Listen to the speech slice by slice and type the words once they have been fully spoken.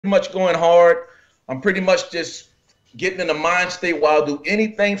much going hard. I'm pretty much just getting in the mind state where I'll do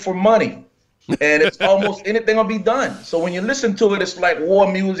anything for money. And it's almost anything will be done. So when you listen to it, it's like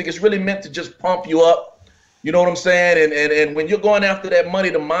war music. It's really meant to just pump you up. You know what I'm saying? And when you're going after that money,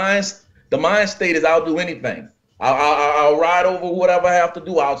 the mind state is I'll do anything. I'll ride over whatever I have to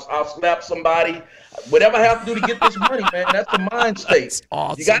do. I'll slap somebody. Whatever I have to do to get this money, man. That's the mind state. That's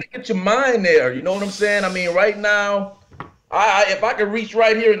awesome. You got to get your mind there. You know what I'm saying? I mean, right now, if I could reach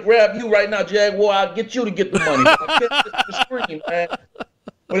right here and grab you right now, Jaguar, I'll get you to get the money. I can't get the screen, man.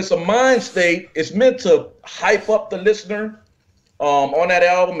 But it's a mind state. It's meant to hype up the listener. On that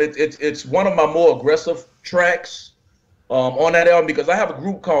album, it's one of my more aggressive tracks on that album because I have a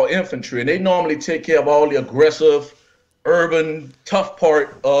group called Infantry, and they normally take care of all the aggressive, urban, tough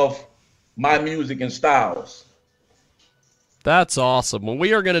part of my music and styles. That's awesome. When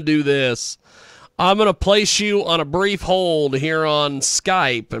we are going to do this, I'm going to place you on a brief hold here on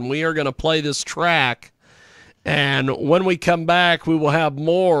Skype, and we are going to play this track. And when we come back, we will have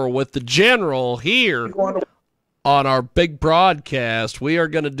more with the General here on our big broadcast. We are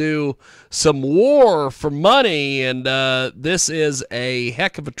going to do some War for Money, and this is a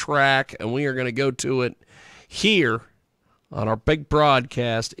heck of a track, and we are going to go to it here on our big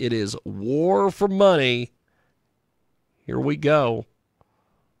broadcast. It is War for Money. Here we go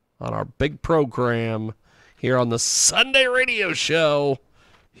on our big program here on the Sunday radio show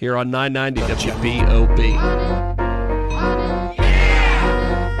here on 990 WBOB.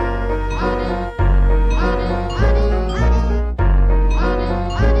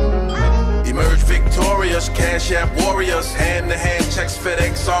 Cash app warriors, hand-to-hand checks,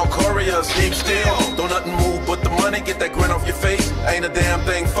 FedEx, all couriers. Keep still, don't nothing move but the money. Get that grin off your face, ain't a damn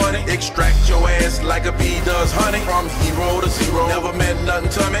thing funny. Extract your ass like a bee does honey. From hero to zero, never meant nothing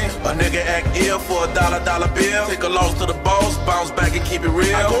to me. A nigga act ill for a dollar bill. Take a loss to the boss, bounce back and keep it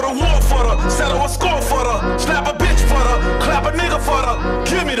real. I go to war for the, settle a score for the, slap a bitch for the, clap a nigga for the.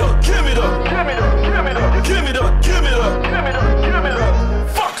 Give me the, give me the, give me the, give me the, give me the, give me the, give me the, give me the.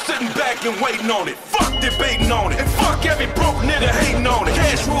 Fuck sitting back and waiting on it. Fuck debating on it. And fuck every broke nigga hating on it.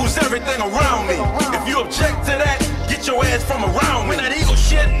 Cash rules everything around me. If you object to that, get your ass from around me. That eagle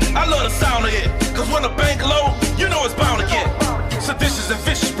shit, I love the sound of it. Cause when the bank low, you know it's bound to get. Seditious and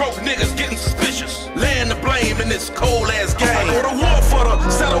vicious broke niggas getting suspicious. Laying the blame in this cold ass game. I go to war for the,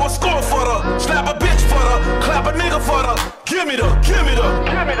 settle a score for the, slap a bitch for the, clap a nigga for the. Give me the, give me the,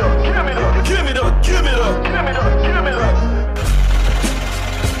 give me the, give me the, give me the, give me the, give me the, give me the.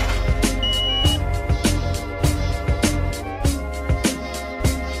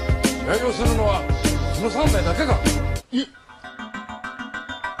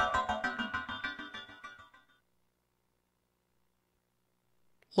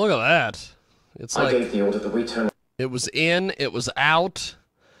 Look at that. It's like, I gave the order that we turn. It was in, it was out.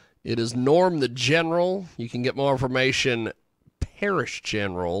 It is Norm the General. You can get more information, Parish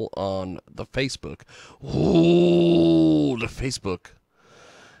General, on the Facebook. Ooh, the Facebook.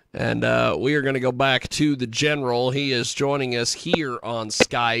 And we are going to go back to the General. He is joining us here on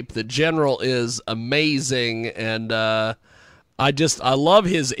Skype. The General is amazing, and I love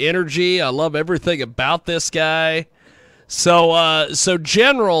his energy. I love everything about this guy. So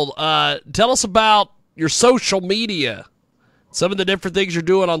General, tell us about your social media. Some of the different things you're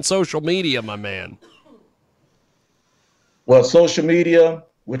doing on social media, my man. Well, social media,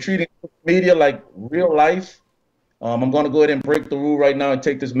 we're treating media like real life. I'm going to go ahead and break the rule right now and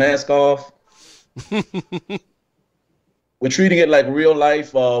take this mask off. We're treating it like real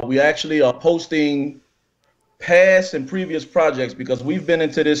life. We actually are posting past and previous projects because we've been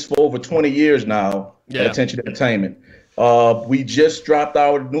into this for over 20 years now at Attention Entertainment. We just dropped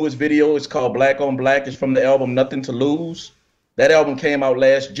our newest video. It's called Black on Black. It's from the album Nothing to Lose. That album came out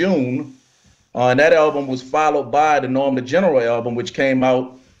last June. And that album was followed by the Norm the General album, which came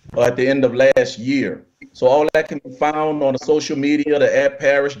out at the end of last year. So all that can be found on the social media, the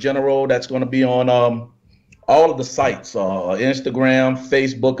 @Parish General. That's going to be on all of the sites, Instagram,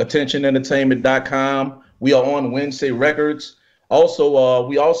 Facebook, attentionentertainment.com. We are on Wednesday Records. Also,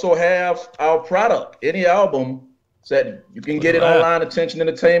 we also have our product, any album that you can get it online, Attention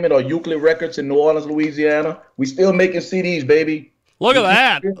Entertainment or Euclid Records in New Orleans, Louisiana. We still making CDs, baby. Look at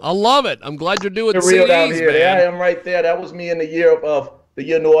that. I love it. I'm glad you're doing CDs, real down here. Man. There I am right there. That was me in the year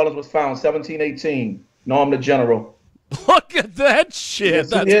New Orleans was found, 1718. Norm the General. Look at that shit.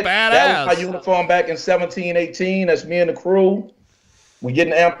 That's badass. That was my uniform back in 1718. That's me and the crew. We're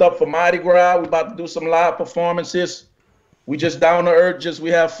getting amped up for Mardi Gras. We're about to do some live performances. We just down to earth. We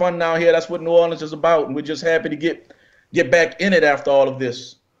have fun down here. That's what New Orleans is about. And we're just happy to get back in it after all of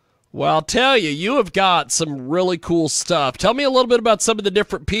this. Well, I'll tell you, you have got some really cool stuff. Tell me a little bit about some of the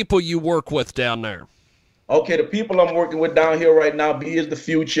different people you work with down there. Okay, the people I'm working with down here right now, B is the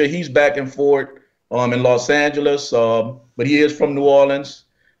Future. He's back and forth in Los Angeles, but he is from New Orleans.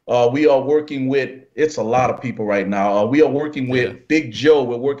 We are working with, it's a lot of people right now. We are working with Big Joe.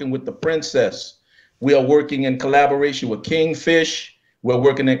 We're working with the Princess. We are working in collaboration with Kingfish. We're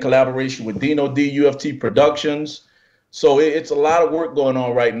working in collaboration with Dino D, UFT Productions. So it's a lot of work going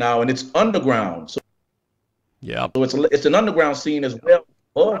on right now, and it's underground. So it's an underground scene as well,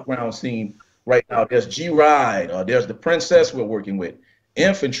 above ground scene right now. There's G-Ride. There's the Princess we're working with.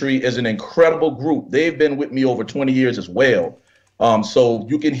 Infantry is an incredible group. They've been with me over 20 years as well. So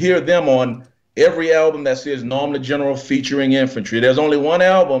you can hear them on every album that says Norm the General featuring Infantry. There's only one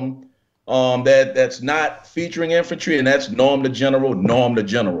album that's not featuring Infantry, and that's Norm the General, Norm the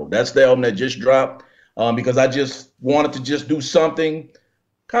General. That's the album that just dropped because I just wanted to just do something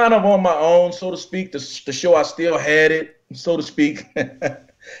kind of on my own, so to speak, to show I still had it, so to speak. And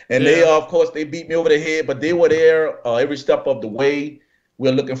they, of course, they beat me over the head, but they were there every step of the way.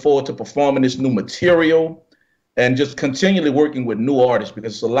 We're looking forward to performing this new material and just continually working with new artists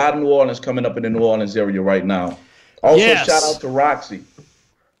because there's a lot of New Orleans coming up in the New Orleans area right now. Also, shout out to Roxy.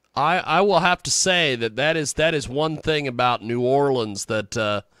 I will have to say that is one thing about New Orleans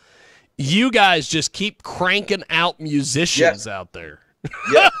that you guys just keep cranking out musicians out there.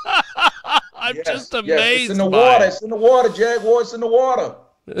 Yes. I'm just amazed. It's in the water. It's in the water, Jaguar. It's in the water.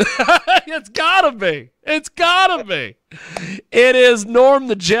 It's gotta be. It's gotta be. It is Norm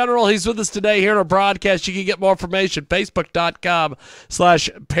the General. He's with us today here on our broadcast. You can get more information,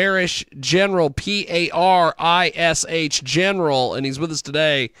 facebook.com/Parish General, Parish General, and he's with us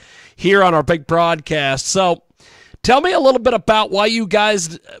today here on our big broadcast. So tell me a little bit about why you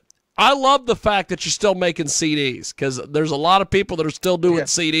guys, I love the fact that you're still making CDs because there's a lot of people that are still doing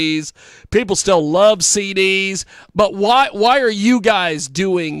CDs. People still love CDs, but why are you guys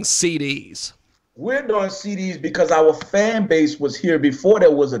doing CDs? We're doing CDs because our fan base was here before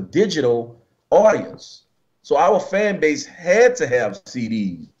there was a digital audience. So our fan base had to have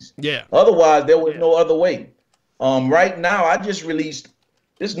CDs. Yeah. Otherwise, there was no other way. Right now, I just released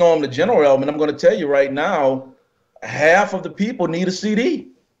this Norm the General album, and I'm going to tell you right now, half of the people need a CD.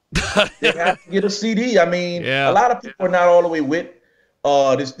 They have to get a CD. I mean, a lot of people are not all the way with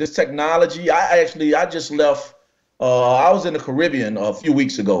this technology. I just left. I was in the Caribbean a few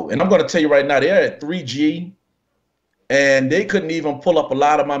weeks ago, and I'm going to tell you right now, they're at 3G, and they couldn't even pull up a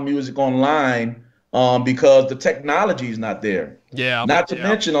lot of my music online because the technology is not there. Yeah. Not to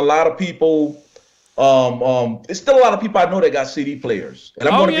mention a lot of people. There's still a lot of people I know that got CD players, and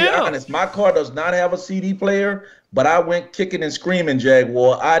I'm going to be honest. My car does not have a CD player. But I went kicking and screaming,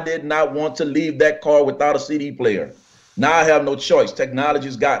 Jaguar. I did not want to leave that car without a CD player. Now I have no choice.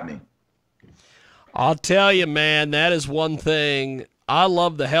 Technology's got me. I'll tell you, man, that is one thing. I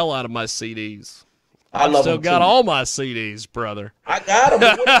love the hell out of my CDs. I still got all my CDs, brother. I got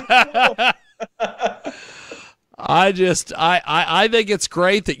them. I think it's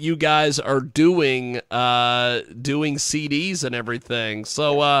great that you guys are doing CDs and everything.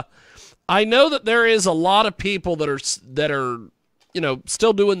 So I know that there is a lot of people that are still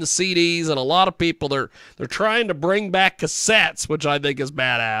doing the CDs, and a lot of people they're trying to bring back cassettes, which I think is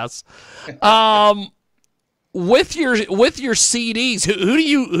badass. With your CDs, who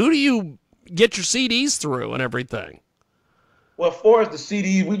do you get your CDs through and everything? Well, as far as the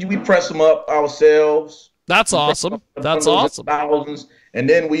CDs, we press them up ourselves. That's awesome. That's awesome. Thousands, and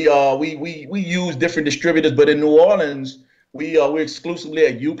then we use different distributors, but in New Orleans. We're exclusively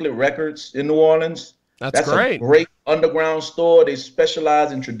at Euclid Records in New Orleans. That's great. A great underground store. They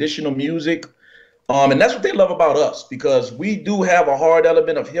specialize in traditional music. And that's what they love about us because we do have a hard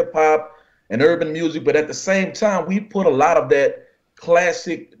element of hip hop and urban music, but at the same time, we put a lot of that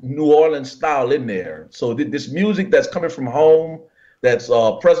classic New Orleans style in there. So this music that's coming from home, that's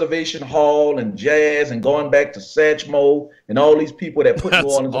Preservation Hall and jazz and going back to Satchmo and all these people that put New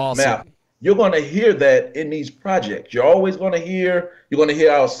Orleans on the map. You're going to hear that in these projects. You're always going to hear,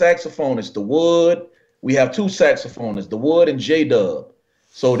 our saxophonist, the Wood. We have two saxophonists, the Wood and J-Dub.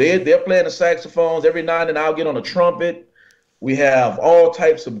 So they're playing the saxophones. Every now and then I'll get on a trumpet. We have all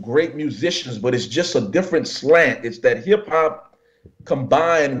types of great musicians, but it's just a different slant. It's that hip hop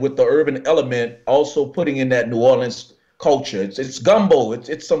combined with the urban element, also putting in that New Orleans culture. It's gumbo.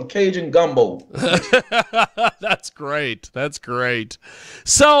 It's some Cajun gumbo. That's great. That's great.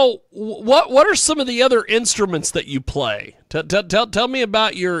 So, what are some of the other instruments that you play? Tell me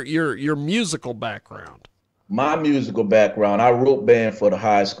about your musical background. My musical background. I wrote band for the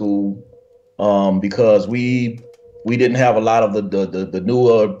high school because we we didn't have a lot of the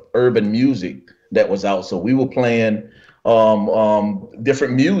newer urban music that was out. So we were playing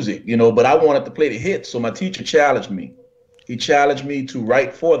different music, you know, but I wanted to play the hits. So my teacher challenged me. He challenged me to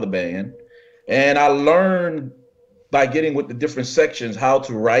write for the band. And I learned by getting with the different sections how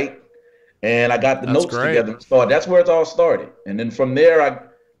to write. And I got the notes together and started. That's where it all started. And then from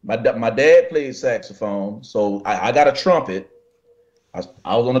there, my dad played saxophone. So I got a trumpet. I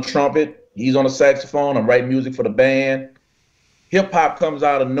was on a trumpet. He's on a saxophone. I'm writing music for the band. Hip hop comes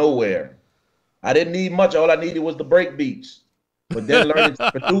out of nowhere. I didn't need much. All I needed was the break beats. But then learning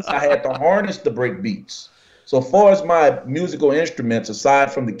to produce, I had to harness the break beats. So as far as my musical instruments,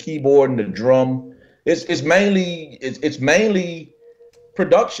 aside from the keyboard and the drum, it's mainly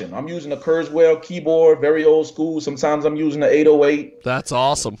production. I'm using a Kurzweil keyboard, very old school. Sometimes I'm using an 808. That's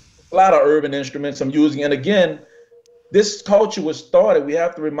awesome. A lot of urban instruments I'm using. And again, this culture was started, we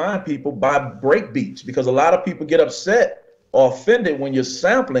have to remind people, by break beats, because a lot of people get upset or offended when you're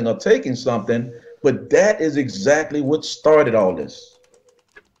sampling or taking something, but that is exactly what started all this.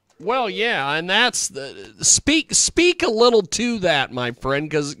 Well, yeah, and that's speak a little to that, my friend,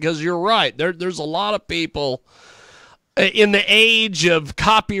 because you're right. There's a lot of people in the age of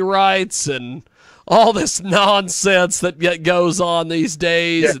copyrights and all this nonsense that goes on these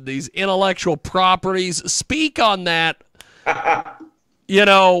days, and these intellectual properties. Speak on that. You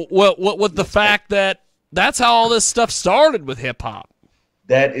know, with the fact that that's how all this stuff started with hip hop.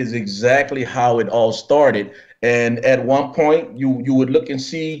 That is exactly how it all started. And at one point, you would look and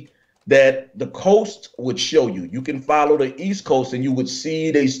see that the coast would show you. You can follow the East Coast and you would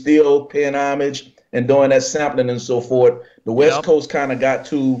see they still paying homage and doing that sampling and so forth. The West Coast kind of got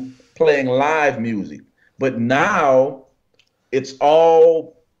to playing live music. But now it's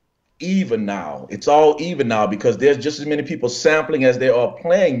all even now. It's all even now because there's just as many people sampling as there are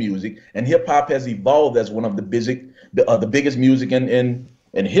playing music. And hip hop has evolved as one of the biggest music in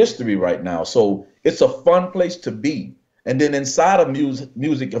history right now. So it's a fun place to be. And then inside of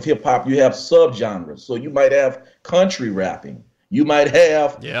music of hip hop, you have subgenres. So you might have country rapping. You might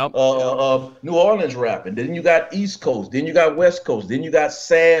have New Orleans rapping. Then you got East Coast. Then you got West Coast. Then you got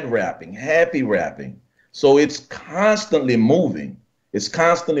sad rapping, happy rapping. So it's constantly moving. It's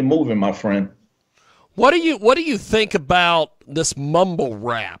constantly moving, my friend. What do you think about this mumble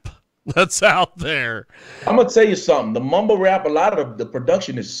rap that's out there? I'm gonna tell you something. The mumble rap, a lot of the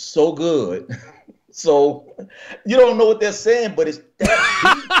production is so good. So you don't know what they're saying, but it's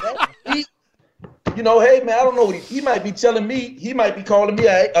that beat. You know, hey man, I don't know what he might be telling me. He might be calling me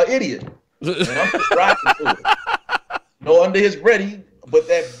an idiot. And I'm just rocking to it. No, under his breath. But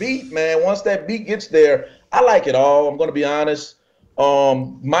that beat, man, once that beat gets there, I like it all. I'm gonna be honest.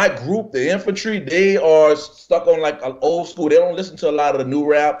 My group, the Infantry, they are stuck on like an old school. They don't listen to a lot of the new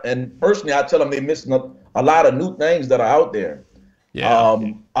rap. And personally, I tell them they're missing a lot of new things that are out there. Yeah.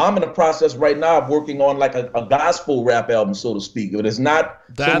 I'm in the process right now of working on like a gospel rap album, so to speak. But it's not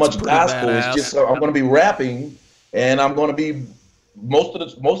so much gospel. Badass. It's just I'm going to be rapping, and I'm going to be most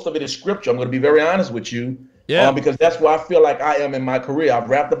of it is scripture. I'm going to be very honest with you, because that's where I feel like I am in my career. I've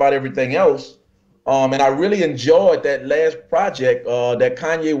rapped about everything else, and I really enjoyed that last project, that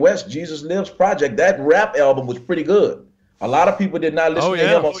Kanye West Jesus Lives project. That rap album was pretty good. A lot of people did not listen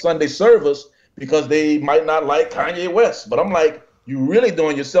to him on Sunday service because they might not like Kanye West, but I'm like, you're really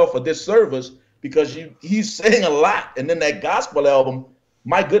doing yourself a disservice because he's saying a lot. And then that gospel album,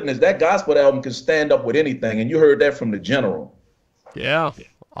 my goodness, that gospel album can stand up with anything. And you heard that from the general. Yeah,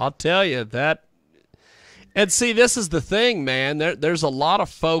 I'll tell you that. And see, this is the thing, man. There's a lot of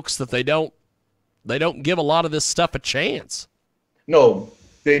folks that they don't give a lot of this stuff a chance. No,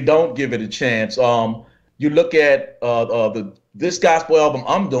 they don't give it a chance. You look at this gospel album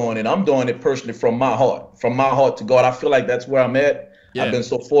I'm doing it personally from my heart to God. I feel like that's where I'm at. Yeah. I've been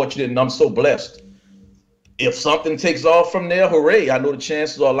so fortunate and I'm so blessed. If something takes off from there, hooray. I know the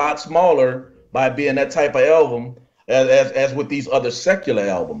chances are a lot smaller by being that type of album as with these other secular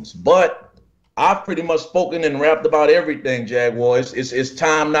albums. But I've pretty much spoken and rapped about everything, Jaguar. It's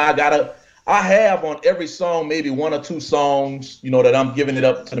time now. I have on every song maybe one or two songs, you know, that I'm giving it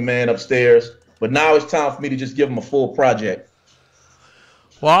up to the man upstairs. But now it's time for me to just give him a full project.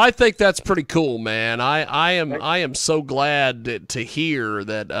 Well, I think that's pretty cool, man. I am so glad to hear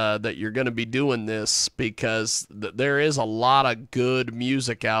that you're going to be doing this because there is a lot of good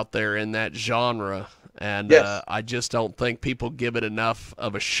music out there in that genre, and I just don't think people give it enough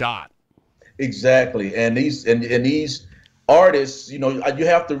of a shot. Exactly, and these artists, you know, you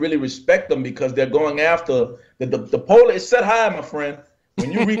have to really respect them because they're going after the pole is set high, my friend.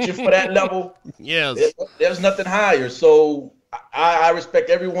 When you're reaching for that level, there's nothing higher. So I respect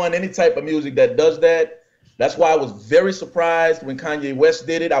everyone, any type of music that does that. That's why I was very surprised when Kanye West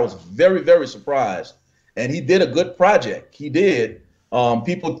did it. I was very, very surprised. And he did a good project. He did.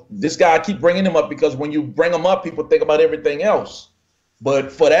 This guy, I keep bringing him up because when you bring him up, people think about everything else.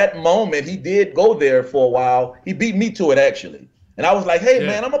 But for that moment, he did go there for a while. He beat me to it, actually. And I was like, hey,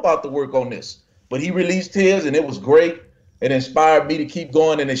 man, I'm about to work on this. But he released his, and it was great. It inspired me to keep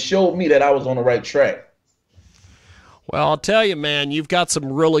going, and it showed me that I was on the right track. Well, I'll tell you, man, you've got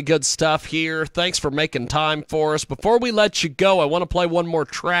some really good stuff here. Thanks for making time for us. Before we let you go, I want to play one more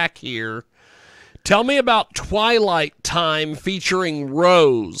track here. Tell me about Twilight Time featuring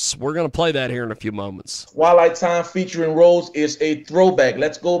Rose. We're going to play that here in a few moments. Twilight Time featuring Rose is a throwback.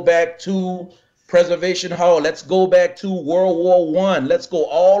 Let's go back to Preservation Hall. Let's go back to World War I. Let's go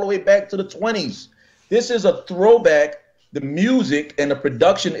all the way back to the 20s. This is a throwback. The music and the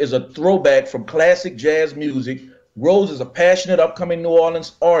production is a throwback from classic jazz music. Rose is a passionate, upcoming New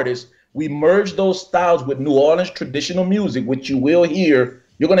Orleans artist. We merged those styles with New Orleans traditional music, which you will hear.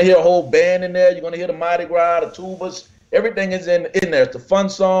 You're going to hear a whole band in there. You're going to hear the Mardi Gras, the tubas. Everything is in there. It's a fun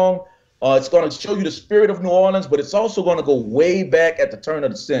song. It's going to show you the spirit of New Orleans, but it's also going to go way back at the turn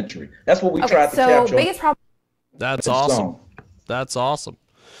of the century. That's what we tried to capture. That's awesome. Song. That's awesome.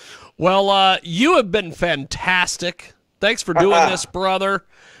 Well, you have been fantastic. Thanks for doing this, brother.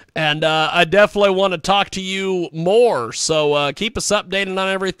 And I definitely want to talk to you more. So keep us updated on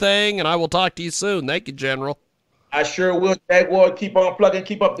everything, and I will talk to you soon. Thank you, General. I sure will, Jaguar. Keep on plugging.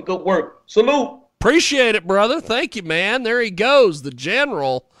 Keep up the good work. Salute. Appreciate it, brother. Thank you, man. There he goes, the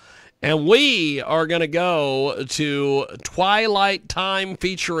General. And we are going to go to Twilight Time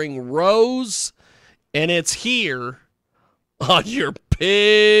featuring Rose, and it's here on your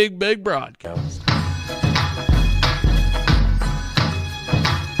big broadcast.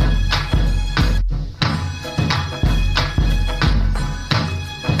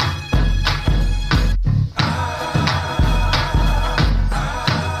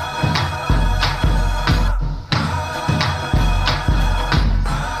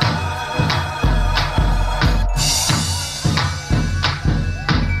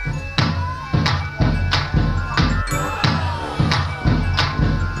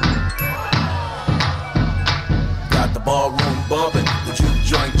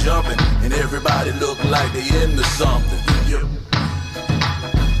 Jumping, and everybody look like they into something. Yep.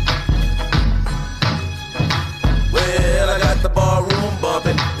 Well, I got the ballroom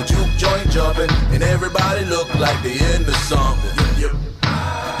bumping, the juke joint jumping, and everybody look like they into something. Yep.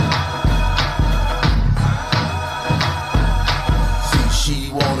 See,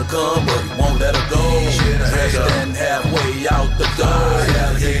 she wanna come, but he won't let her go. Stand halfway out the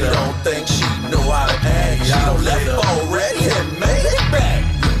door. He don't think she know how to act. She done left already and made it back.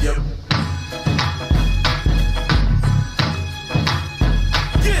 Yep.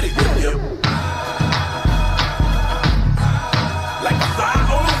 Get it, yep. Like a fly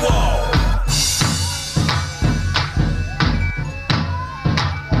on the wall.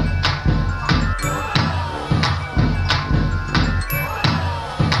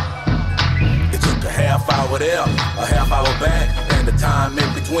 It took a half hour there, a half hour back, and the time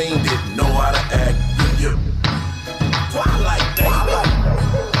in between didn't know how to act. Yep. Twilight, baby.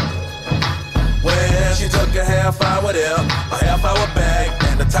 Well, she took a half hour there, a half hour back,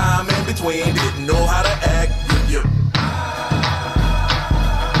 and the time in between didn't know how to act. Yep.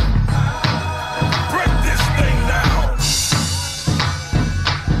 Break this thing down.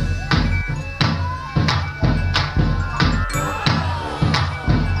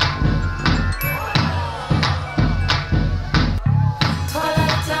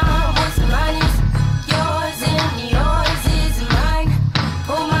 Twilight time was mine, yours, and yours is mine.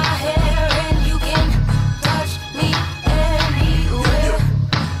 Pull my hair and you can touch me anywhere.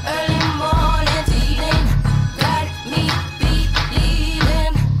 Early morning to evening, got me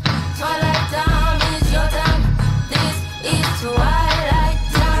believing. Twilight time is your time, this is twilight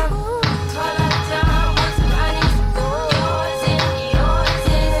time. Twilight time was mine, yours, and yours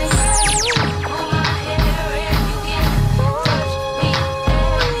is mine. Pull my hair and you can touch me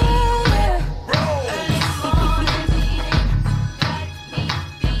anywhere. Early morning to evening, got me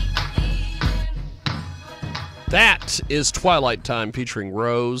believing. That is Twilight Time featuring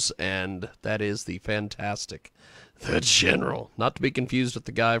Rose, and that is the fantastic The General. Not to be confused with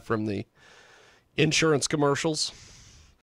the guy from the insurance commercials.